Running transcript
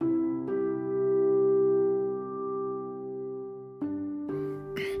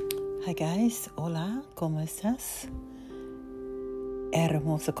Hi guys, hola, coma estas?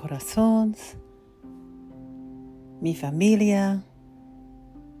 Hermosos corazones, mi familia,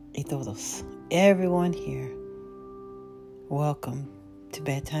 y todos, everyone here. Welcome to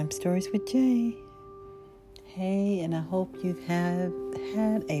Bedtime Stories with Jay. Hey, and I hope you have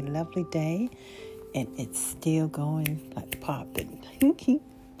had a lovely day, and it's still going like popping.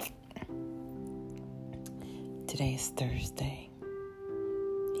 Today is Thursday.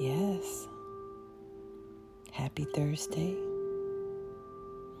 Yes. Happy Thursday.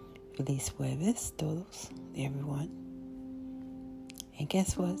 Feliz jueves, todos, everyone. And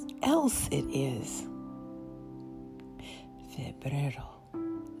guess what else it is? Febrero.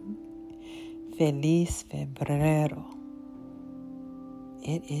 Feliz Febrero.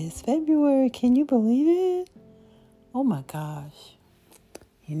 It is February. Can you believe it? Oh my gosh.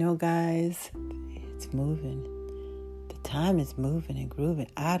 You know, guys, it's moving. Time is moving and grooving.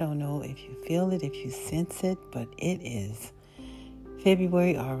 I don't know if you feel it, if you sense it, but it is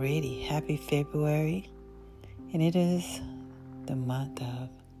February already. Happy February. And it is the month of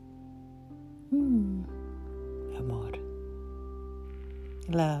amor.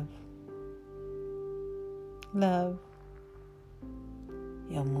 Love. Love.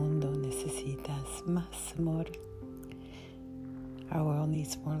 El mundo necesitas más amor. Our world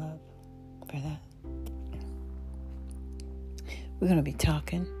needs more love for that. We're going to be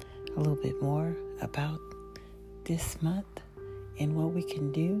talking a little bit more about this month and what we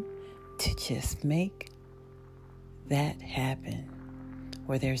can do to just make that happen,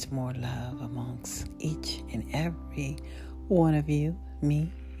 where there's more love amongst each and every one of you,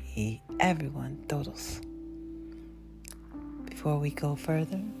 me, everyone, todos. Before we go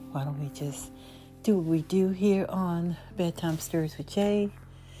further, why don't we just do what we do here on Bedtime Stories with Jay?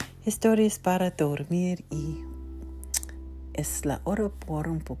 Historias para dormir y es la hora por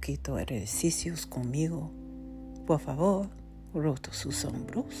un poquito de ejercicios conmigo. Por favor, rota sus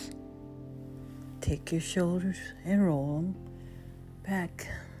hombros. Take your shoulders and roll them back.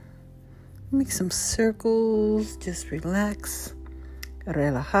 Make some circles. Just relax.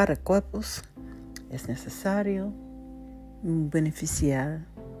 Relajar el cuerpo es necesario. Beneficiar.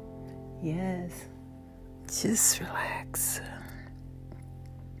 Yes. Just relax.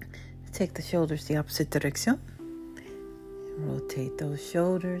 Take the shoulders the opposite direction. Rotate those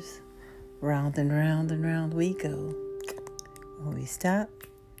shoulders. Round and round and round we go. When we stop,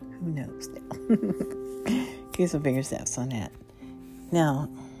 who knows now? Give some finger snaps on that. Now,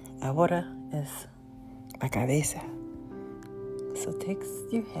 ahora es la cabeza. So take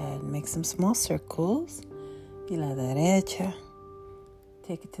your head, make some small circles. Y la derecha.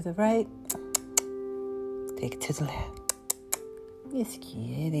 Take it to the right. Take it to the left.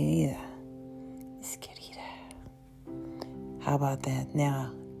 Izquierda. Izquierda. How about that?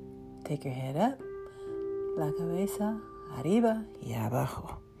 Now, take your head up. La cabeza, arriba y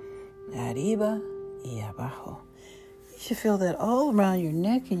abajo. Arriba y abajo. You should feel that all around your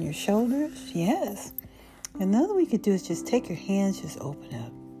neck and your shoulders. Yes. Another we could do is just take your hands, just open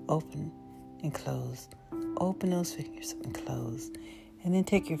up. Open and close. Open those fingers up and close. And then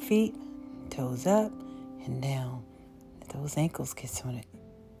take your feet, toes up and down. Those ankles get some of the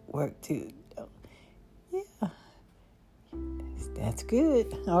work too. Yeah. That's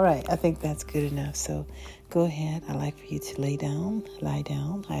good. All right. I think that's good enough. So go ahead. I'd like for you to lie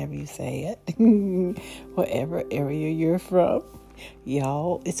down, however you say it, whatever area you're from.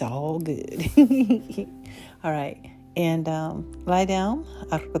 Y'all, it's all good. All right. And lie down,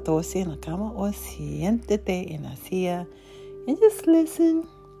 acostarse en la cama o siéntate en la silla and just listen.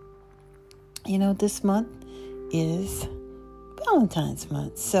 You know, this month is Valentine's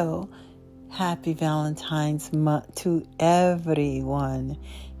month. So happy Valentine's month to everyone.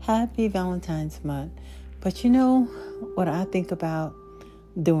 Happy Valentine's month. But you know what I think about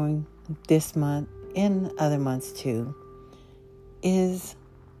during this month and other months too is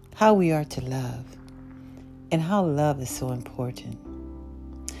how we are to love and how love is so important.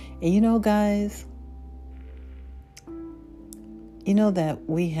 And you know, guys, you know that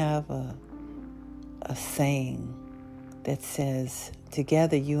we have a saying that says,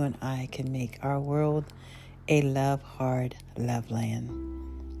 together you and I can make our world a love-hard love land.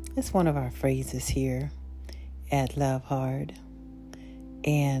 It's one of our phrases here at Love Hard.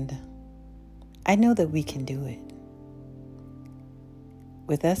 And I know that we can do it.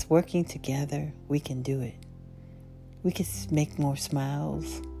 With us working together, we can do it. We can make more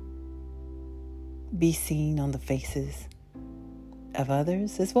smiles, be seen on the faces of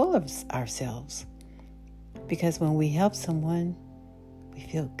others as well as ourselves. Because when we help someone, we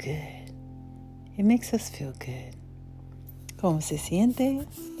feel good. It makes us feel good. ¿Cómo se siente?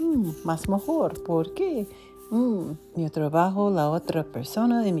 más mejor. ¿Por qué? Mi trabajo, la otra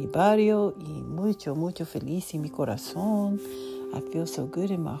persona de mi barrio y mucho, mucho feliz en mi corazón. I feel so good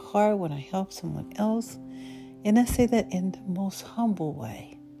in my heart when I help someone else. And I say that in the most humble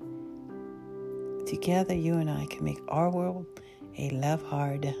way. Together, you and I can make our world a love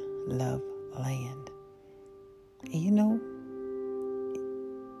hard, love land. And you know,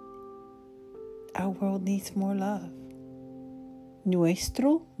 our world needs more love.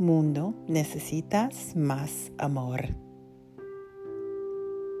 Nuestro mundo necesita más amor.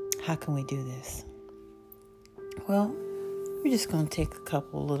 How can we do this? Well, we're just going to take a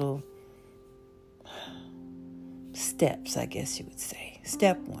couple little steps, I guess you would say.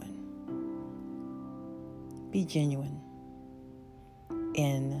 Step 1, be genuine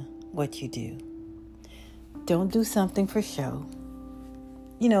in what you do. Don't do something for show.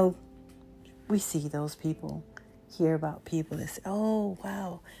 You know, we see those people, hear about people that say, oh,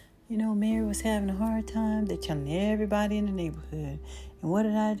 wow, you know, Mary was having a hard time. They're telling everybody in the neighborhood. And what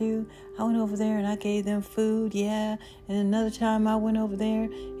did I do? I went over there and I gave them food, yeah. And another time I went over there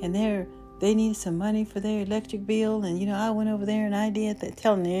and they needed some money for their electric bill. And, you know, I went over there and I did that,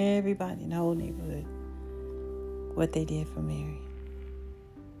 telling everybody in the whole neighborhood what they did for Mary.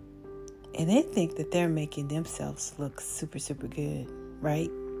 And they think that they're making themselves look super, super good, right?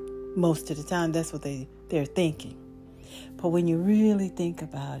 Most of the time, that's what they're thinking. But when you really think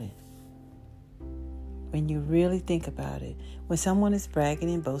about it, when someone is bragging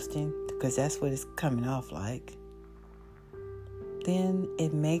and boasting, because that's what it's coming off like, then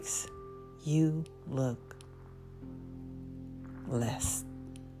it makes you look less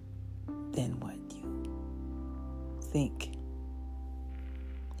than what you think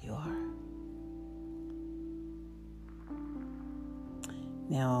you are.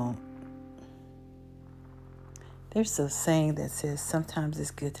 Now, there's a saying that says sometimes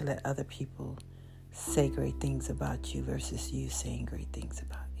it's good to let other people say great things about you versus you saying great things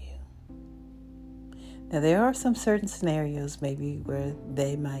about you. Now, there are some certain scenarios maybe where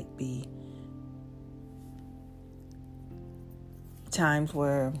they might be times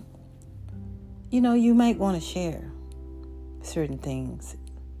where, you know, you might want to share certain things.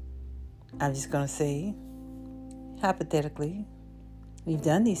 I'm just going to say, hypothetically, you've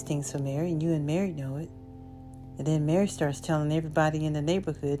done these things for Mary, and you and Mary know it. And then Mary starts telling everybody in the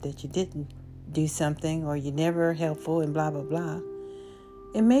neighborhood that you didn't do something or you're never helpful and blah, blah, blah.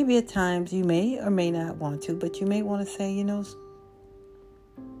 And maybe at times you may or may not want to, but you may want to say, you know,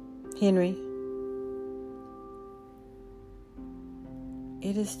 Henry,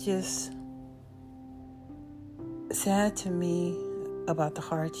 it is just sad to me about the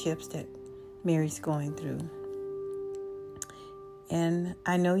hardships that Mary's going through. And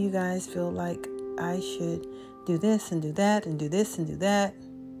I know you guys feel like I should do this and do that and do this and do that.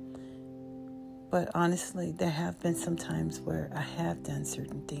 But honestly, there have been some times where I have done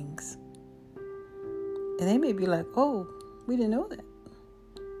certain things. And they may be like, oh, we didn't know that.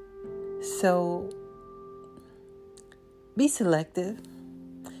 So be selective.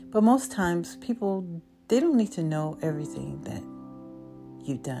 But most times people, they don't need to know everything that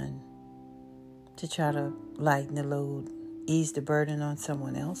you've done to try to lighten the load, ease the burden on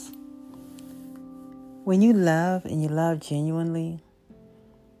someone else. When you love and you love genuinely,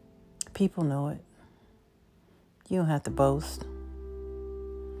 people know it. You don't have to boast.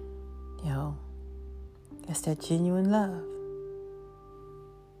 You know, it's that genuine love.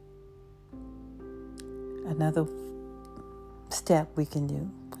 Another step we can do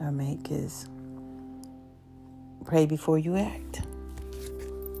or make is pray before you act.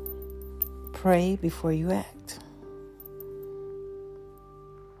 Pray before you act.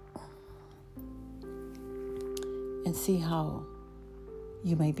 And see how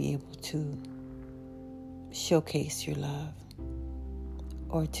you may be able to showcase your love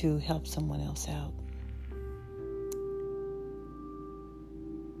or to help someone else out.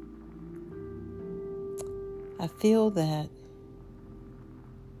 I feel that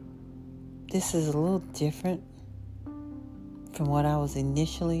this is a little different from what I was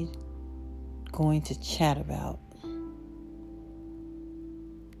initially going to chat about.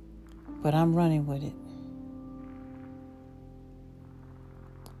 But I'm running with it.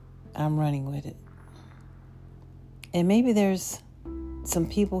 And maybe there's some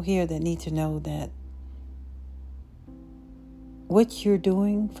people here that need to know that what you're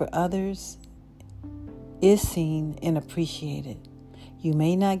doing for others is seen and appreciated. You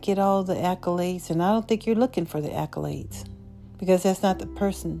may not get all the accolades, and I don't think you're looking for the accolades because that's not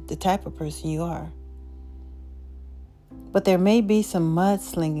the type of person you are. But there may be some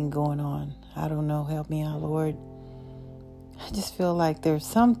mudslinging going on. I don't know. Help me out, Lord. I just feel like there's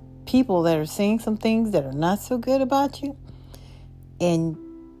some people that are saying some things that are not so good about you, and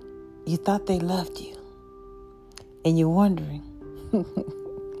you thought they loved you, and you're wondering,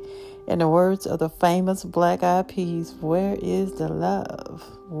 in the words of the famous Black Eyed Peas, where is the love?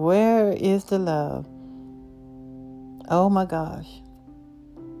 Where is the love? Oh my gosh.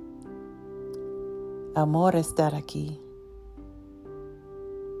 Amor estar aquí.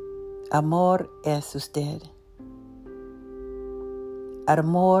 Amor es usted.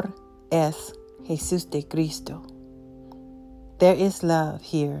 Amor es Jesús de Cristo. There is love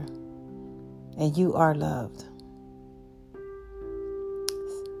here, and you are loved.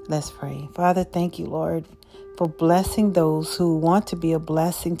 Let's pray. Father, thank you, Lord, for blessing those who want to be a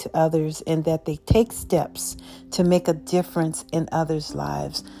blessing to others, and that they take steps to make a difference in others'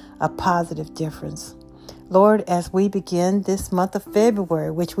 lives, a positive difference. Lord, as we begin this month of February,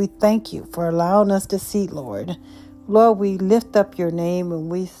 which we thank you for allowing us to see, Lord, we lift up your name and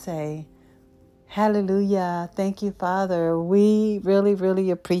we say, hallelujah. Thank you, Father. We really,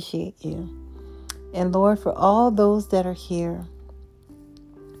 really appreciate you. And Lord, for all those that are here,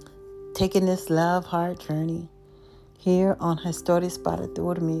 taking this love heart journey here on Historias para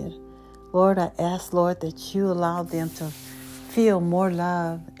Dormir, Lord, I ask, Lord, that you allow them to feel more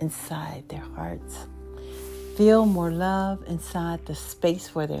love inside their hearts. Feel more love inside the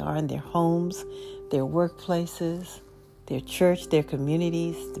space where they are in their homes, their workplaces, their church, their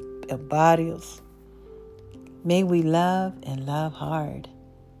communities, their barrios. May we love and love hard.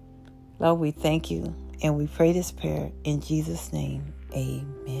 Lord, we thank you and we pray this prayer in Jesus' name.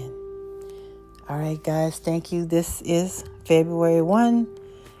 Amen. All right, guys, thank you. This is February 1,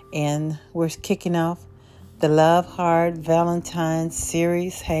 and we're kicking off the Love Hard Valentine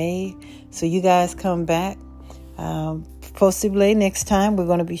Series. Hey, so you guys come back. Possibly next time we're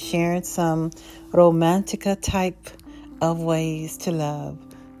going to be sharing some romantica type of ways to love.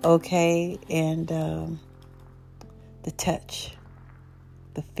 Okay, and the touch,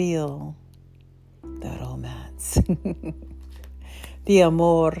 the feel, the romance, the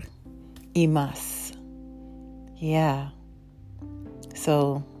amor y más. Yeah.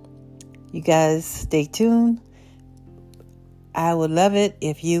 So you guys stay tuned. I would love it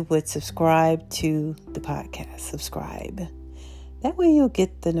if you would subscribe to the podcast. Subscribe. That way you'll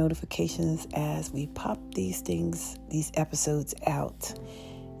get the notifications as we pop these episodes out,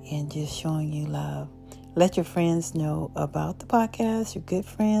 and just showing you love. Let your friends know about the podcast, your good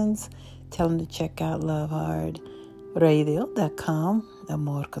friends. Tell them to check out lovehard.radio.com,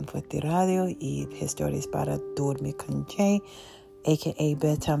 Amor con Fuerte Radio, y Historias para Dormir con Jay, aka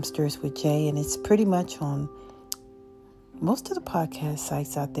Bedtime Stories with Jay, and it's pretty much on most of the podcast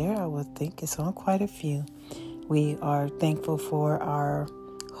sites out there. I would think it's on quite a few. We are thankful for our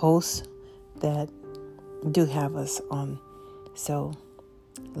hosts that do have us on. So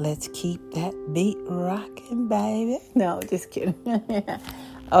let's keep that beat rocking, baby. No, just kidding.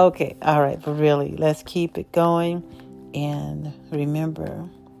 Okay, all right, but really, let's keep it going. And remember,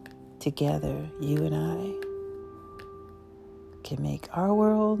 together, you and I can make our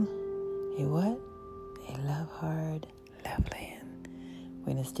world a what? A love hard love land.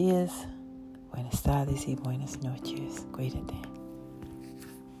 Buenos días, buenas tardes y buenas noches. Cuídate.